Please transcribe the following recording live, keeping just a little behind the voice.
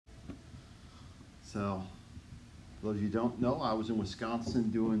So, for those of you who don't know, I was in Wisconsin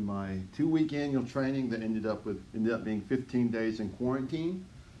doing my 2-week annual training that ended up being 15 days in quarantine.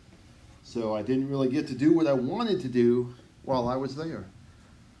 So I didn't really get to do what I wanted to do while I was there.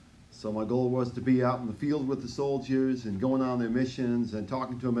 So my goal was to be out in the field with the soldiers and going on their missions and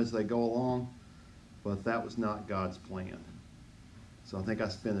talking to them as they go along. But that was not God's plan. So I think I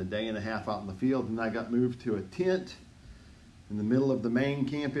spent a day and a half out in the field, and I got moved to a tent in the middle of the main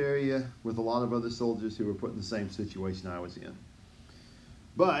camp area with a lot of other soldiers who were put in the same situation I was in.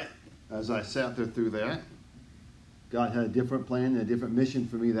 But as I sat there through that, God had a different plan and a different mission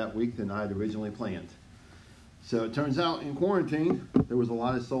for me that week than I had originally planned. So it turns out in quarantine, there was a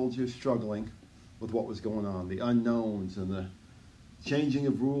lot of soldiers struggling with what was going on, the unknowns and the changing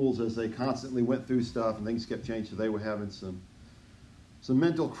of rules as they constantly went through stuff and things kept changing. So they were having some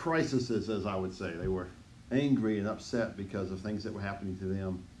mental crises, as I would say. They were angry and upset because of things that were happening to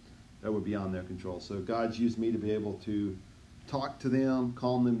them that were beyond their control. So God's used me to be able to talk to them,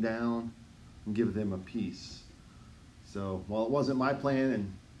 calm them down, and give them a peace. So while it wasn't my plan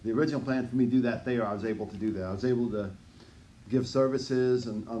and the original plan for me to do that there, I was able to do that. I was able to give services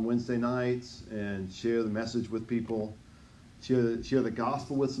on Wednesday nights and share the message with people, share the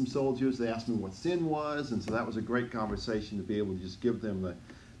gospel with some soldiers. They asked me what sin was, and so that was a great conversation to be able to just give them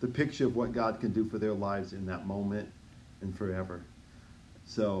the picture of what God can do for their lives in that moment and forever.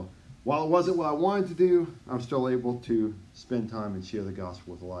 So while it wasn't what I wanted to do, I'm still able to spend time and share the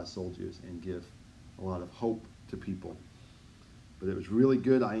gospel with a lot of soldiers and give a lot of hope to people. But it was really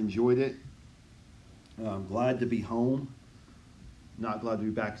good. I enjoyed it. I'm glad to be home. Not glad to be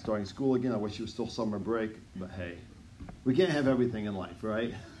back starting school again. I wish it was still summer break, but hey, we can't have everything in life,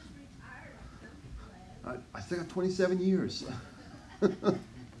 right? I still got 27 years.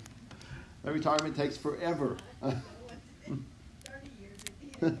 My retirement takes forever. 30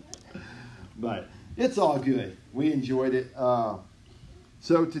 years. But it's all good. We enjoyed it.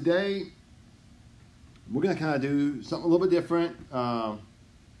 So today, we're going to kind of do something a little bit different. We're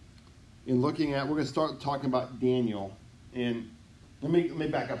going to start talking about Daniel. And let me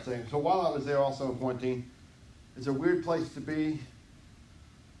back up a second. So while I was there also in quarantine, it's a weird place to be.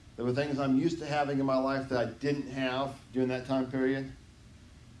 There were things I'm used to having in my life that I didn't have during that time period.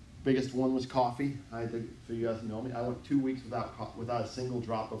 Biggest one was coffee. For you guys who know me, I went 2 weeks without a single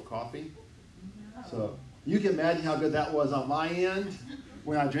drop of coffee. So you can imagine how good that was on my end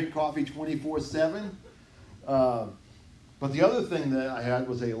when I drink coffee 24/7. But the other thing that I had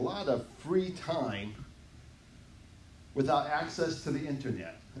was a lot of free time without access to the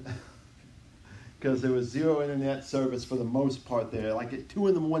internet. Because there was zero internet service for the most part there. Like at 2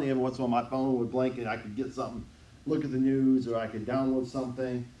 in the morning, every once in a while my phone would blink and I could get something, look at the news, or I could download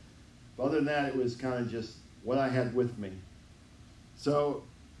something. But other than that, it was kind of just what I had with me. So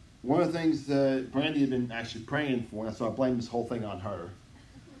one of the things that Brandy had been actually praying for, and so I blame this whole thing on her,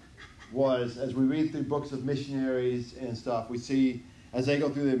 was as we read through books of missionaries and stuff, we see as they go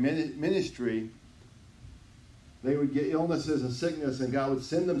through their ministry, they would get illnesses and sickness, and God would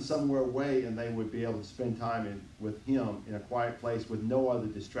send them somewhere away, and they would be able to spend time with Him in a quiet place with no other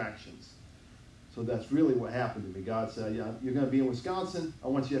distractions. So that's really what happened to me. God said, yeah, you're going to be in Wisconsin. I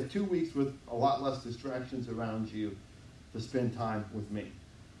want you to have 2 weeks with a lot less distractions around you to spend time with me.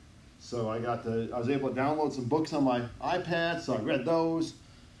 So I was able to download some books on my iPad, so I read those.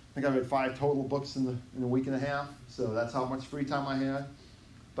 I think I read 5 total books in a week and a half. So that's how much free time I had.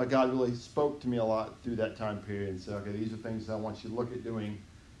 But God really spoke to me a lot through that time period and said, okay, these are things I want you to look at doing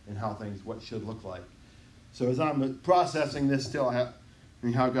and what should look like. So as I'm processing this still,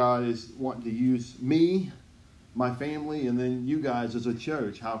 how God is wanting to use me, my family, and then you guys as a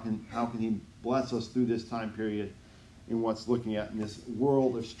church, how can He bless us through this time period in what's looking at in this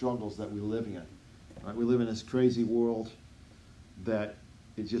world of struggles that we live in. Right? We live in this crazy world that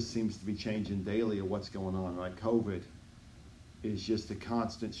it just seems to be changing daily of what's going on. Right? COVID is just a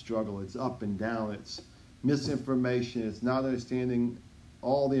constant struggle. It's up and down. It's misinformation. It's not understanding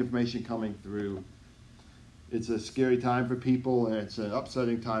all the information coming through. It's a scary time for people, and it's an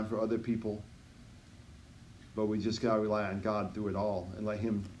upsetting time for other people. But we just got to rely on God through it all and let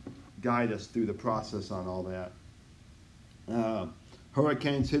Him guide us through the process on all that.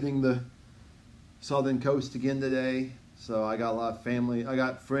 Hurricanes hitting the southern coast again today. So I got a lot of family. I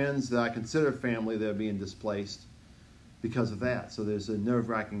got friends that I consider family that are being displaced because of that. So there's a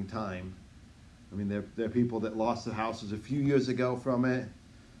nerve-wracking time. I mean, there are people that lost their houses a few years ago from it.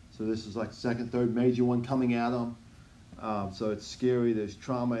 So this is like the second, third major one coming at them. So it's scary. There's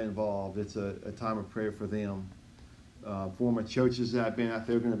trauma involved. It's a time of prayer for them. Former churches that I've been at,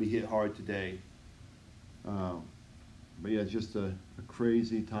 they're going to be hit hard today. But yeah, just a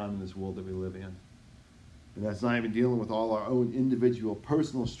crazy time in this world that we live in. And that's not even dealing with all our own individual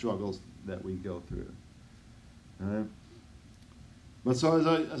personal struggles that we go through. All right? But so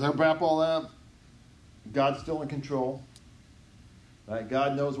as I wrap all that up, God's still in control. Right?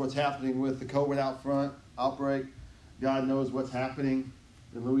 God knows what's happening with the COVID outbreak. God knows what's happening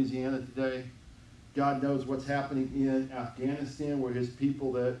in Louisiana today. God knows what's happening in Afghanistan, where his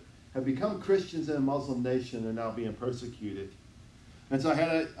people that have become Christians in a Muslim nation are now being persecuted. And so I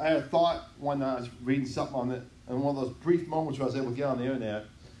had a thought when I was reading something on it, and one of those brief moments where I was able to get on the internet,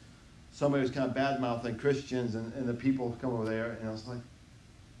 somebody was kind of bad-mouthing Christians and the people come over there, and I was like,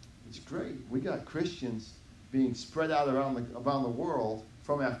 it's great. We got Christians being spread out around the world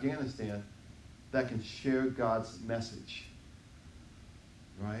from Afghanistan that can share God's message.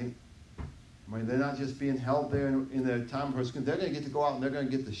 Right? I mean, they're not just being held there in their time of persecution. They're going to get to go out and they're going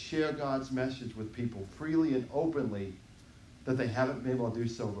to get to share God's message with people freely and openly that they haven't been able to do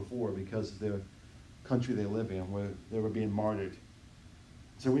so before because of their country they live in, where they were being martyred.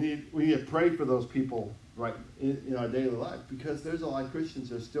 So we need to pray for those people, right, in our daily life, because there's a lot of Christians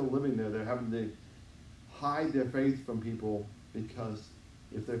that are still living there. They're having to hide their faith from people because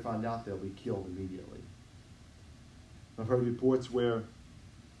if they find out, they'll be killed immediately. I've heard reports where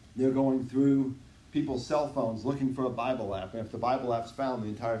they're going through people's cell phones looking for a Bible app, and if the Bible app's found, the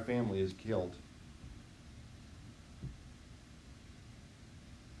entire family is killed.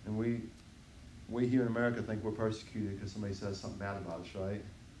 And we here in America think we're persecuted because somebody says something bad about us, right?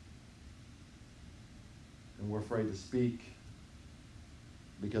 And we're afraid to speak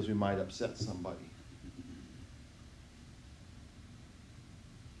because we might upset somebody.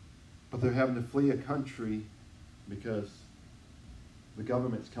 But they're having to flee a country because the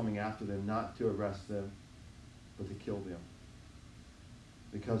government's coming after them, not to arrest them, but to kill them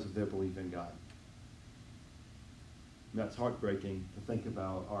because of their belief in God. And that's heartbreaking to think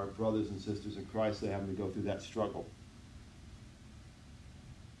about our brothers and sisters in Christ that are having to go through that struggle.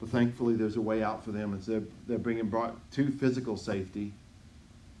 But thankfully, there's a way out for them as they're being brought to physical safety,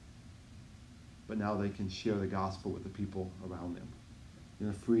 but now they can share the gospel with the people around them in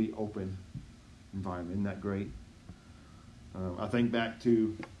a free, open environment. Isn't that great? I think back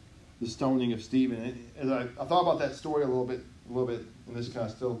to the stoning of Stephen. As I thought about that story a little bit, and this kind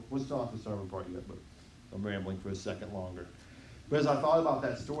of still, we're still not the sermon part yet, but I'm rambling for a second longer. But as I thought about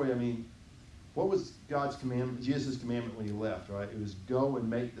that story, I mean, what was God's commandment, Jesus' commandment when he left, right? It was go and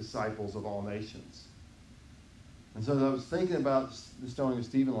make disciples of all nations. And so as I was thinking about the stoning of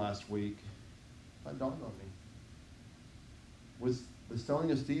Stephen last week, that dawned on me. Was the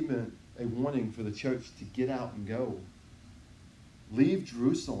stoning of Stephen a warning for the church to get out and go? Leave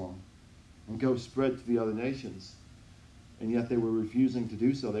Jerusalem and go spread to the other nations. And yet they were refusing to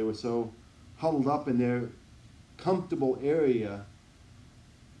do so. They were so huddled up in their comfortable area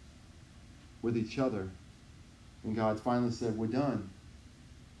with each other. And God finally said, we're done.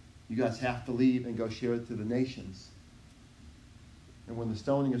 You guys have to leave and go share it to the nations. And when the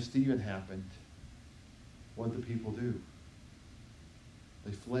stoning of Stephen happened, what did the people do?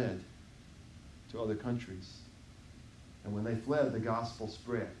 They fled to other countries. And when they fled, the gospel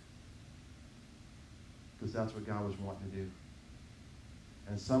spread. Because that's what God was wanting to do.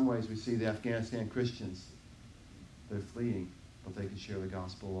 And in some ways, we see the Afghanistan Christians, they're fleeing, but they can share the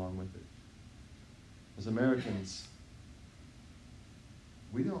gospel along with it. As Americans,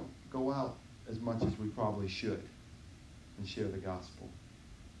 we don't go out as much as we probably should and share the gospel.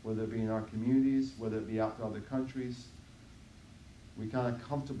 Whether it be in our communities, whether it be out to other countries, we're kind of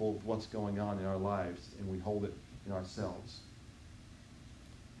comfortable with what's going on in our lives, and we hold it in ourselves.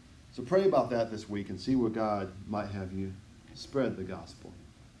 So pray about that this week and see where God might have you spread the gospel.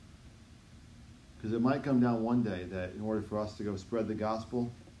 Because it might come down one day that in order for us to go spread the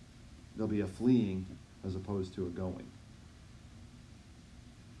gospel, there'll be a fleeing as opposed to a going.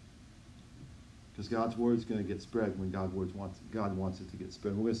 Because God's word is going to get spread when God wants it to get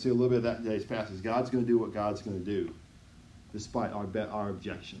spread. We're going to see a little bit of that in today's passage. God's going to do what God's going to do, despite our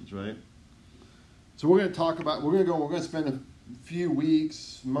objections, right? So we're going to spend a few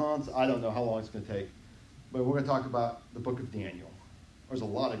weeks, months, I don't know how long it's going to take, but we're going to talk about the book of Daniel. There's a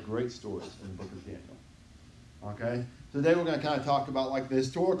lot of great stories in the book of Daniel. Okay? So today we're going to kind of talk about like the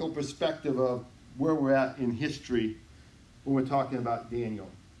historical perspective of where we're at in history when we're talking about Daniel.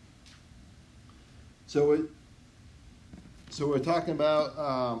 So we're talking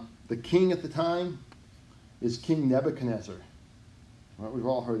about the king at the time is King Nebuchadnezzar. Right? We've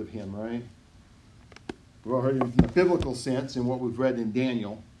all heard of him, right? We've all heard of him in the biblical sense in what we've read in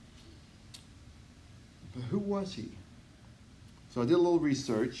Daniel. But who was he? So I did a little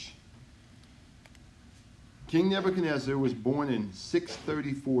research. King Nebuchadnezzar was born in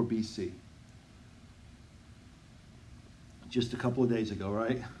 634 BC. just a couple of days ago,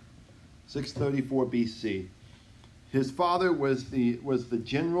 right? 634 BC. His father was the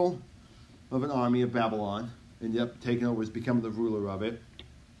general of an army of Babylon. Ended up taking over, was becoming the ruler of it.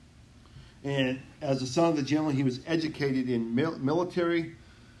 And as a son of the general, he was educated in military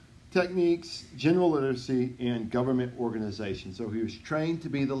techniques, general literacy, and government organization. So he was trained to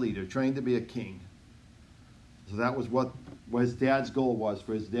be the leader, trained to be a king. So that was what his dad's goal was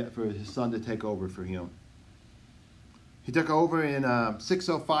for his son to take over for him. He took over in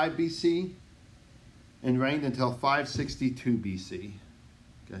 605 BC and reigned until 562 BC.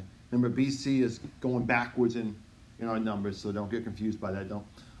 Okay, remember BC is going backwards in our numbers, so don't get confused by that.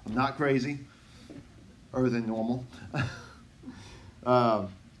 I'm not crazy, other than normal.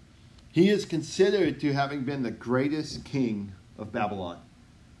 He is considered to having been the greatest king of Babylon.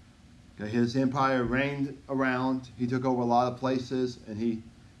 Okay, his empire reigned around. He took over a lot of places, and he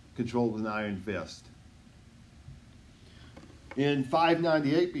controlled with an iron fist. In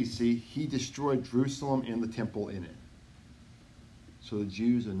 598 BC, he destroyed Jerusalem and the temple in it. So the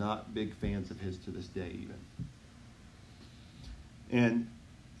Jews are not big fans of his to this day even. And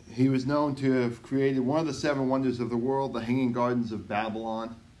he was known to have created one of the 7 wonders of the world, the Hanging Gardens of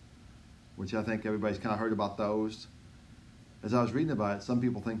Babylon, which I think everybody's kind of heard about those. As I was reading about it, some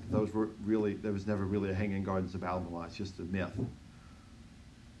people think that there was never really a Hanging Gardens of Babylon. It's just a myth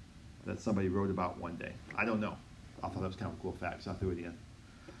that somebody wrote about one day. I don't know. I thought that was kind of a cool fact, so I threw it in.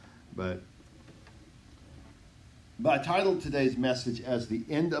 But I titled today's message as The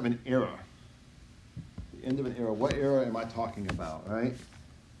End of an Era. The end of an era. What era am I talking about, right?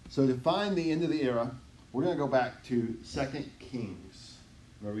 So to find the end of the era, we're going to go back to 2 Kings.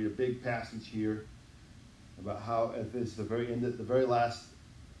 I'm going to read a big passage here about how it's the very last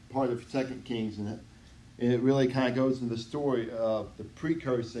part of 2 Kings, and it really kind of goes into the story of the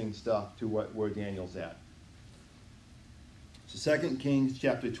precursing stuff to where Daniel's at. So 2 Kings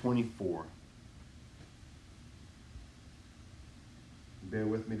chapter 24. Bear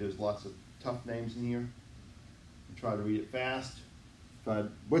with me, there's lots of tough names in here. I'll try to read it fast. If I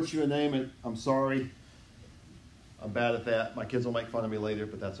butcher a name, I'm sorry. I'm bad at that. My kids will make fun of me later,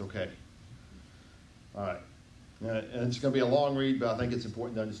 but that's okay. All right. And it's going to be a long read, but I think it's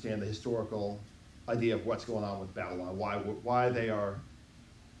important to understand the historical idea of what's going on with Babylon, why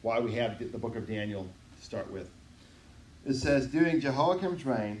we have the book of Daniel to start with. It says, during Jehoiakim's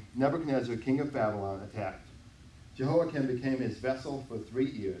reign, Nebuchadnezzar, king of Babylon, attacked. Jehoiakim became his vessel for 3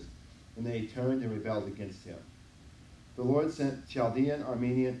 years, and then he turned and rebelled against him. The Lord sent Chaldean,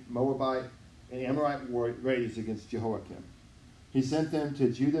 Armenian, Moabite, and Amorite raiders against Jehoiakim. He sent them to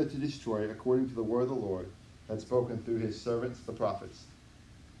Judah to destroy it, according to the word of the Lord had spoken through his servants, the prophets.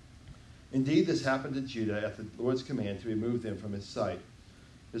 Indeed, this happened to Judah at the Lord's command to remove them from his sight.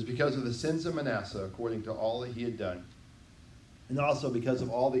 It was because of the sins of Manasseh, according to all that he had done, and also because of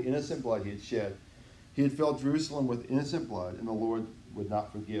all the innocent blood he had shed. He had filled Jerusalem with innocent blood, and the Lord would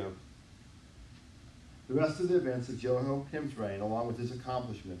not forgive. The rest of the events of Jehoiakim's reign, along with his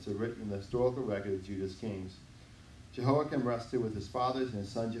accomplishments, are written in the historical record of Judah's kings. Jehoiakim rested with his fathers, and his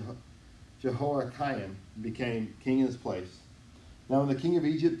son Jehoiakim became king in his place. Now when the king of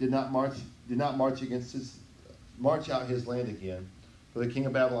Egypt did not march out his land again, for the king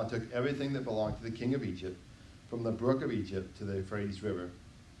of Babylon took everything that belonged to the king of Egypt, from the brook of Egypt to the Euphrates River.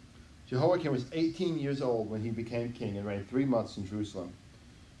 Jehoiakim was 18 years old when he became king and reigned 3 months in Jerusalem.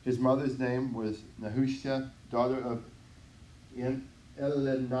 His mother's name was Nehushta, daughter of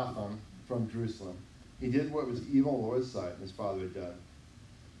Elnathan from Jerusalem. He did what was evil in the Lord's sight, and his father had done.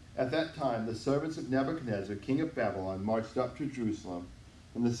 At that time, the servants of Nebuchadnezzar, king of Babylon, marched up to Jerusalem,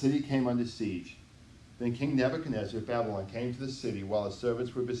 and the city came under siege. Then King Nebuchadnezzar of Babylon came to the city while his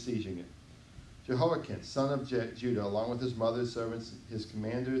servants were besieging it. Jehoiakim, son of Judah, along with his mother's servants, his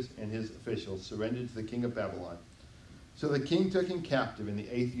commanders, and his officials, surrendered to the king of Babylon. So the king took him captive in the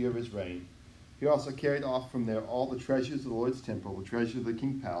 8th year of his reign. He also carried off from there all the treasures of the Lord's temple, the treasure of the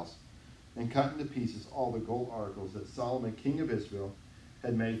king's palace, and cut into pieces all the gold articles that Solomon, king of Israel,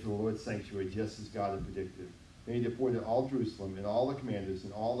 had made for the Lord's sanctuary, just as God had predicted. Then he deported all Jerusalem, and all the commanders,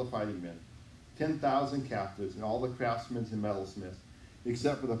 and all the fighting men, 10,000 captives, and all the craftsmen and metalsmiths,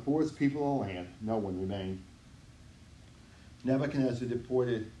 except for the poorest people of the land. No one remained. Nebuchadnezzar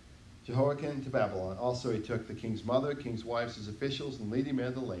deported Jehoiakim to Babylon. Also he took the king's mother, king's wives, his officials, and leading men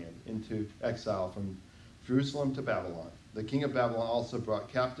of the land into exile from Jerusalem to Babylon. The king of Babylon also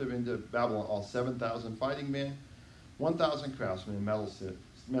brought captive into Babylon all 7,000 fighting men, 1,000 craftsmen and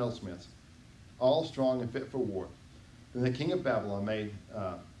metalsmiths, all strong and fit for war. Then the king of Babylon made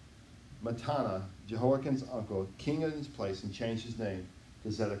Mattanah, Jehoiakim's uncle, king in his place, and changed his name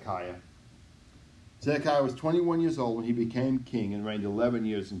to Zedekiah. Zedekiah was 21 years old when he became king and reigned 11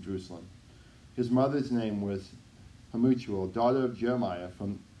 years in Jerusalem. His mother's name was Hamutal, daughter of Jeremiah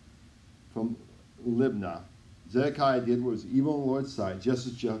from Libnah. Zedekiah did what was evil in the Lord's sight, just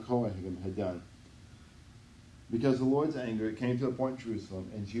as Jehoiakim had done. Because of the Lord's anger, it came to a point in Jerusalem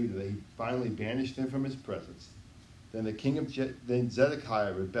and Judah that he finally banished them from his presence. Then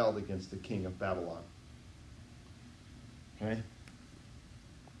Zedekiah rebelled against the king of Babylon. Okay?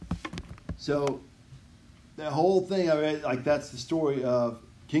 So, that whole thing, I read, like that's the story of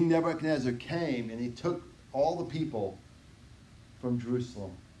King Nebuchadnezzar came and he took all the people from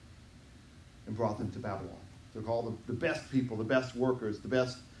Jerusalem and brought them to Babylon. Took all the best people, the best workers, the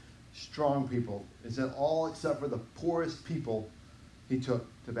best strong people. It said all except for the poorest people he took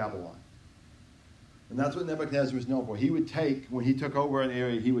to Babylon. And that's what Nebuchadnezzar was known for. He would take, when he took over an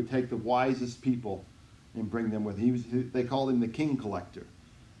area, he would take the wisest people and bring them with him. They called him the king collector.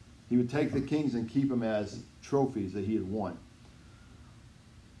 He would take the kings and keep them as trophies that he had won.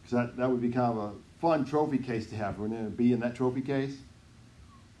 Because that would be kind of a fun trophy case to have. Wouldn't it be in that trophy case?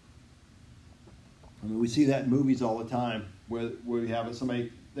 I mean, we see that in movies all the time where you have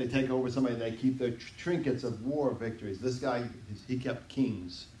somebody, they take over somebody, they keep their trinkets of war victories. This guy, he kept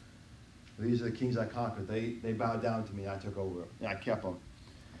kings. These are the kings I conquered. They bowed down to me. I took over, and I kept them.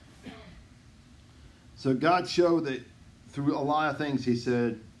 So God showed that through a lot of things, he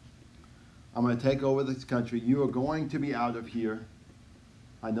said, I'm going to take over this country. You are going to be out of here.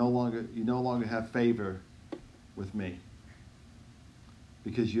 You no longer have favor with me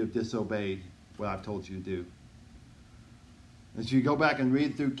because you have disobeyed what I've told you to do. As you go back and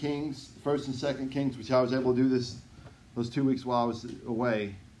read through Kings, 1st and 2nd Kings, which I was able to do those 2 weeks while I was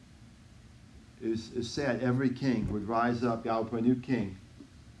away, it's sad. Every king would rise up, God would put a new king,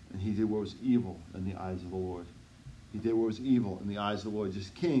 and he did what was evil in the eyes of the Lord. He did what was evil in the eyes of the Lord.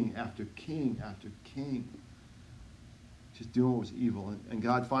 Just king after king after king. Just doing what was evil. And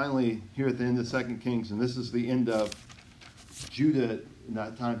God finally, here at the end of 2nd Kings, and this is the end of Judah in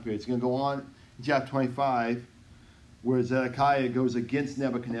that time period. It's going to go on in chapter 25, where Zedekiah goes against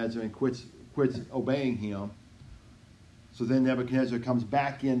Nebuchadnezzar and quits obeying him. So then Nebuchadnezzar comes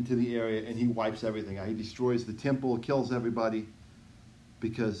back into the area and he wipes everything out. He destroys the temple, kills everybody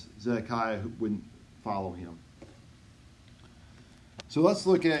because Zedekiah wouldn't follow him. So let's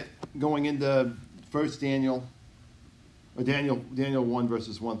look at going into 1 Daniel, or Daniel 1,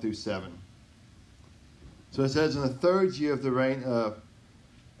 verses 1 through 7. So it says, in the 3rd year of the reign of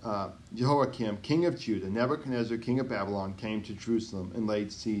Jehoiakim, king of Judah, Nebuchadnezzar, king of Babylon, came to Jerusalem and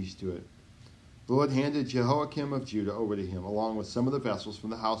laid siege to it. The Lord handed Jehoiakim of Judah over to him, along with some of the vessels from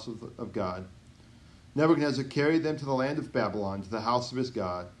the house of God. Nebuchadnezzar carried them to the land of Babylon, to the house of his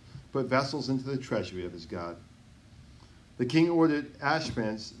God, put vessels into the treasury of his God. The king ordered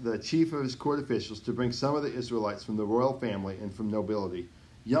Ashpenaz, the chief of his court officials, to bring some of the Israelites from the royal family and from nobility,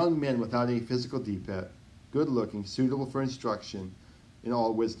 young men without any physical defect, good-looking, suitable for instruction in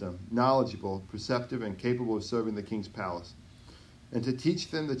all wisdom, knowledgeable, perceptive, and capable of serving the king's palace, and to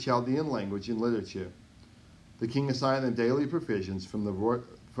teach them the Chaldean language and literature. The king assigned them daily provisions from the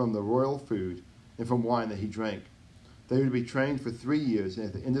royal food and from wine that he drank. They were to be trained for 3 years, and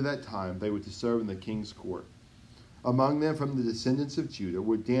at the end of that time they were to serve in the king's court. Among them from the descendants of Judah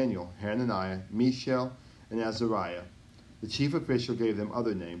were Daniel, Hananiah, Mishael, and Azariah. The chief official gave them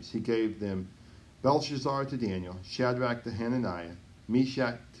other names. He gave them Belshazzar to Daniel, Shadrach to Hananiah,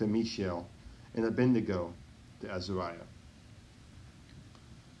 Meshach to Mishael, and Abednego to Azariah.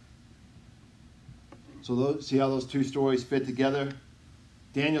 So see how those two stories fit together?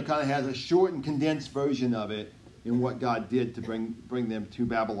 Daniel kind of has a short and condensed version of it in what God did to bring them to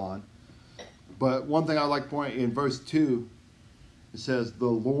Babylon. But one thing I'd like to point out, in verse 2, it says, the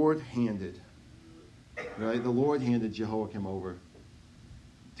Lord handed. Right? The Lord handed Jehoiakim over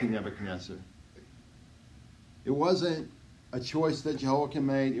to Nebuchadnezzar. It wasn't a choice that Jehoiakim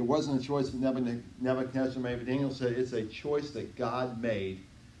made. It wasn't a choice that Nebuchadnezzar made. But Daniel said it's a choice that God made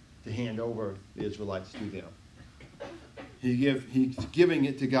to hand over the Israelites to them. He's giving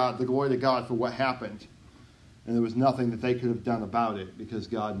it to God, the glory to God for what happened. And there was nothing that they could have done about it because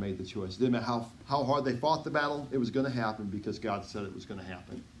God made the choice. It didn't matter how hard they fought the battle, it was going to happen because God said it was going to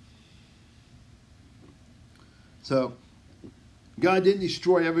happen. So, God didn't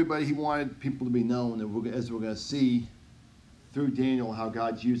destroy everybody. He wanted people to be known. And as we're going to see through Daniel, how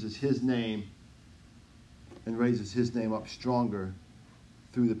God uses his name and raises his name up stronger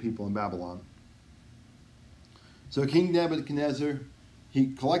through the people in Babylon. So King Nebuchadnezzar,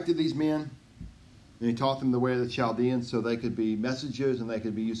 he collected these men, and he taught them the way of the Chaldeans so they could be messengers and they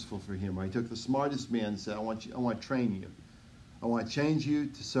could be useful for him. He took the smartest men and said, I want to train you. I want to change you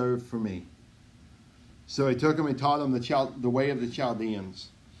to serve for me. So he took them and taught them the way of the Chaldeans.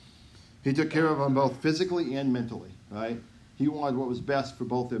 He took care of them both physically and mentally, right? He wanted what was best for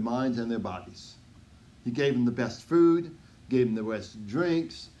both their minds and their bodies. He gave them the best food, gave them the best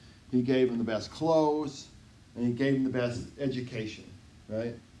drinks, he gave them the best clothes, and he gave them the best education,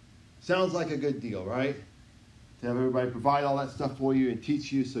 right? Sounds like a good deal, right? To have everybody provide all that stuff for you and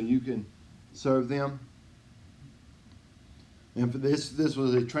teach you so you can serve them. And for this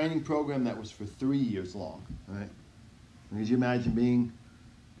was a training program that was for 3 years long, right? And could you imagine being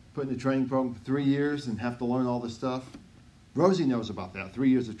put in a training program for 3 years and have to learn all this stuff? Rosie knows about that, 3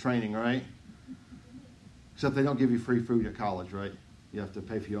 years of training, right? Except they don't give you free food at college, right? You have to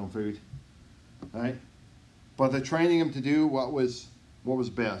pay for your own food, right? But they're training them to do what was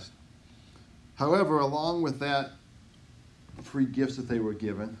best. However, along with that free gifts that they were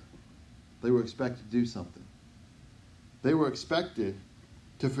given, they were expected to do something. They were expected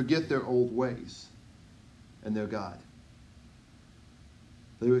to forget their old ways and their God.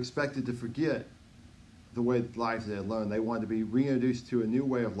 They were expected to forget the way lives they had learned. They wanted to be reintroduced to a new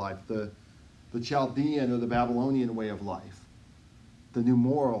way of life, the Chaldean or the Babylonian way of life, the new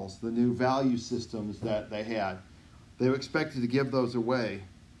morals, the new value systems that they had. They were expected to give those away,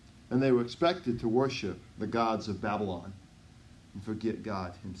 and they were expected to worship the gods of Babylon and forget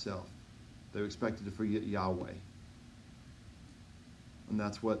God himself. They were expected to forget Yahweh. And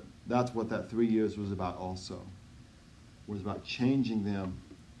that's what that 3 years was about also. It was about changing them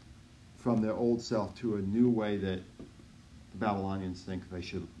from their old self to a new way that the Babylonians think they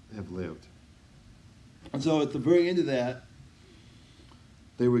should have lived. And so at the very end of that,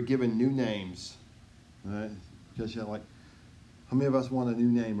 they were given new names. Right? Because like, how many of us want a new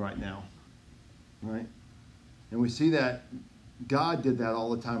name right now? Right? And we see that God did that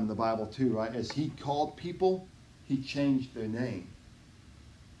all the time in the Bible too, right? As he called people, he changed their name.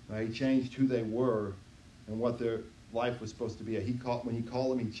 Right? He changed who they were and what their life was supposed to be. When he called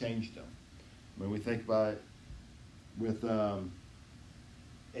them, he changed them. When we think about it with Abram,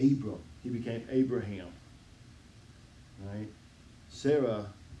 he became Abraham. Right? Sarah,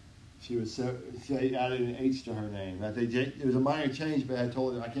 she added an H to her name. Right? It was a minor change, but I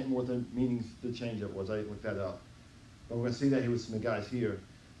told her, I can't remember what the meaning the change up was. I looked that up. But we're going to see that here with some guys here.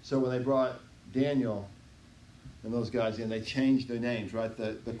 So when they brought Daniel and those guys in, they changed their names, right?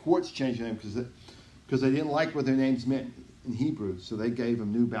 The courts changed their names because they didn't like what their names meant in Hebrew, so they gave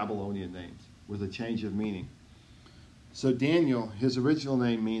them new Babylonian names with a change of meaning. So Daniel, his original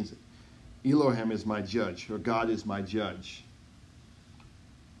name means Elohim is my judge, or God is my judge.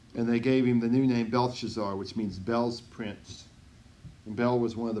 And they gave him the new name Belshazzar, which means Bel's prince. And Bel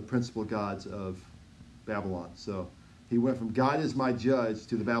was one of the principal gods of Babylon. So he went from God is my judge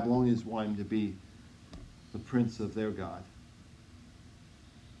to the Babylonians wanting to be the prince of their God.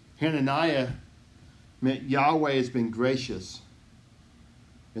 Hananiah meant Yahweh has been gracious.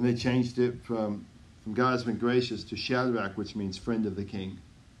 And they changed it from God has been gracious to Shadrach, which means friend of the king.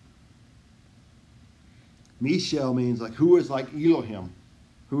 Mishael means like who is like Elohim,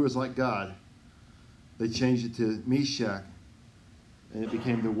 who is like God. They changed it to Meshach, and it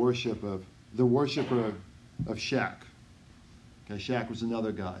became the worshiper of Shak. Okay, Shak was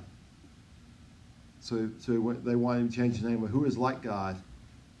another god. So they wanted to change the name of who is like God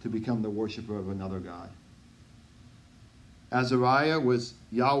to become the worshiper of another god. Azariah was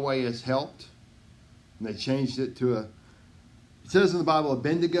Yahweh has helped, and they changed it to it says in the Bible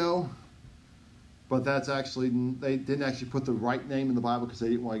Abednego, but that's actually, they didn't actually put the right name in the Bible because they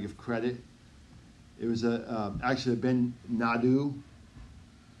didn't want to give credit. It was actually Ben-Nadu,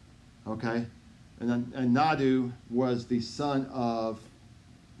 okay? And Nadu was the son of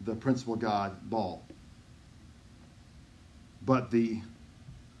the principal god, Baal. But the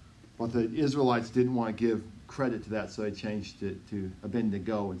Israelites didn't want to give credit to that, so they changed it to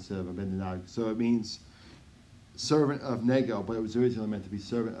Abednego instead of Abednego. So it means servant of Nego, but it was originally meant to be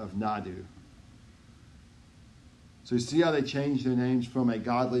servant of Nadu. So you see how they changed their names from a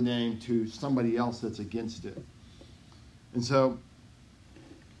godly name to somebody else that's against it. And so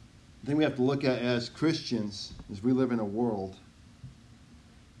I think we have to look at as Christians, as we live in a world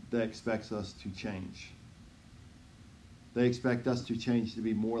that expects us to change. They expect us to change to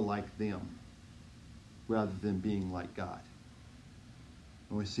be more like them rather than being like God.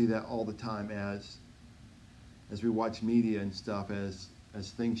 And we see that all the time as we watch media and stuff, as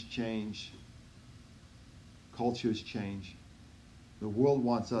things change, cultures change. The world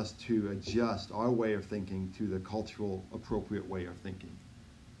wants us to adjust our way of thinking to the cultural appropriate way of thinking,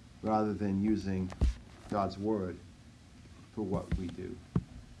 rather than using God's word for what we do.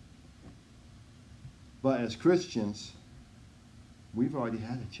 But as Christians, we've already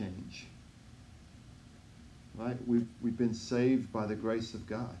had a change. right? We've been saved by the grace of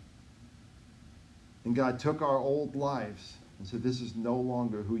God. And God took our old lives and said, this is no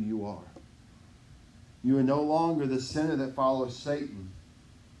longer who you are. You are no longer the sinner that follows Satan,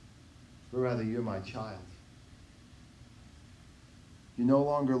 but rather you're my child. You're no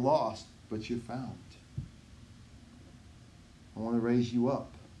longer lost, but you're found. I want to raise you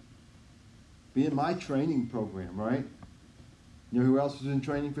up. Be in my training program, right? You know who else was in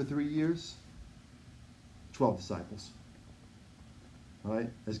training for 3 years? 12 disciples. Right?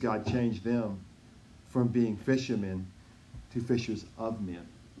 As God changed them from being fishermen to fishers of men.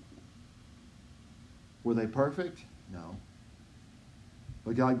 Were they perfect? No.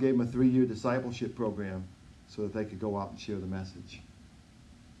 But God gave them a 3-year discipleship program so that they could go out and share the message.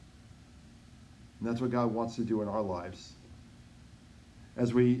 And that's what God wants to do in our lives.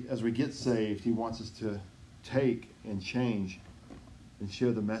 As we get saved, he wants us to take and change and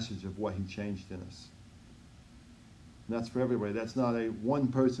share the message of what he changed in us. And that's for everybody. That's not a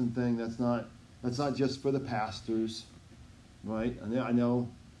one-person thing. That's not just for the pastors, right? I know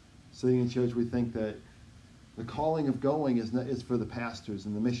sitting in church we think that the calling of going is for the pastors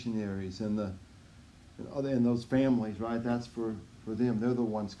and the missionaries and those families, right? That's for them. They're the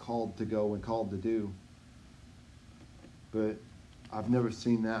ones called to go and called to do. But I've never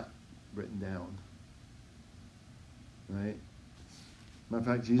seen that written down, right? Matter of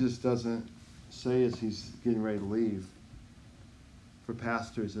fact, Jesus doesn't say as he's getting ready to leave for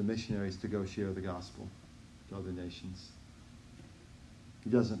pastors and missionaries to go share the gospel to other nations. He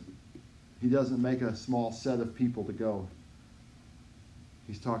doesn't make a small set of people to go.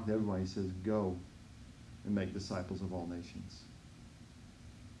 He's talking to everybody. He says, go and make disciples of all nations.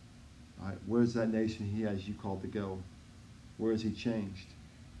 All right, where's that nation he has you called to go? Where is he changed?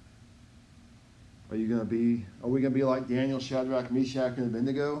 Are we going to be like Daniel, Shadrach, Meshach, and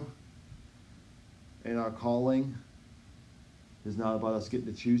Abednego? And our calling is not about us getting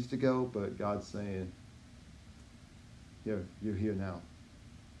to choose to go, but God's saying, you're here now.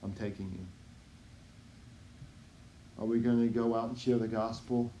 I'm taking you. Are we going to go out and share the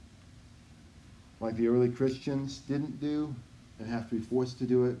gospel like the early Christians didn't do and have to be forced to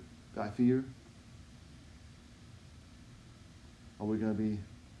do it by fear? Are we going to be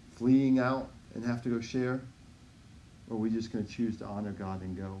fleeing out and have to go share? Or are we just going to choose to honor God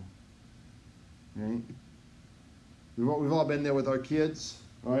and go? Right? We've all been there with our kids,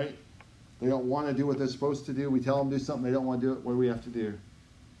 right? They don't want to do what they're supposed to do. We tell them to do something, they don't want to do it. What do we have to do?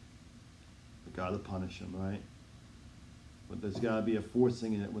 We've got to punish them, right? But there's got to be a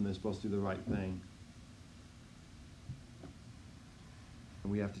forcing in it when they're supposed to do the right thing.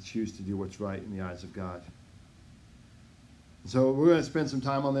 And we have to choose to do what's right in the eyes of God. So we're going to spend some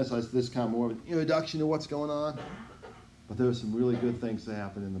time on this. This is kind of more of an introduction to what's going on. But there are some really good things that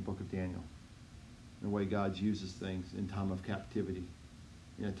happen in the book of Daniel. The way God uses things in time of captivity.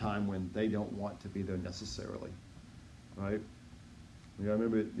 In a time when they don't want to be there necessarily. Right? You got to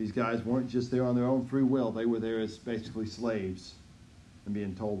remember, these guys weren't just there on their own free will. They were there as basically slaves and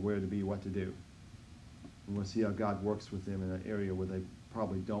being told where to be, what to do. And we'll see how God works with them in an area where they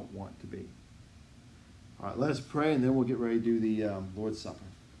probably don't want to be. All right, let us pray, and then we'll get ready to do the Lord's Supper.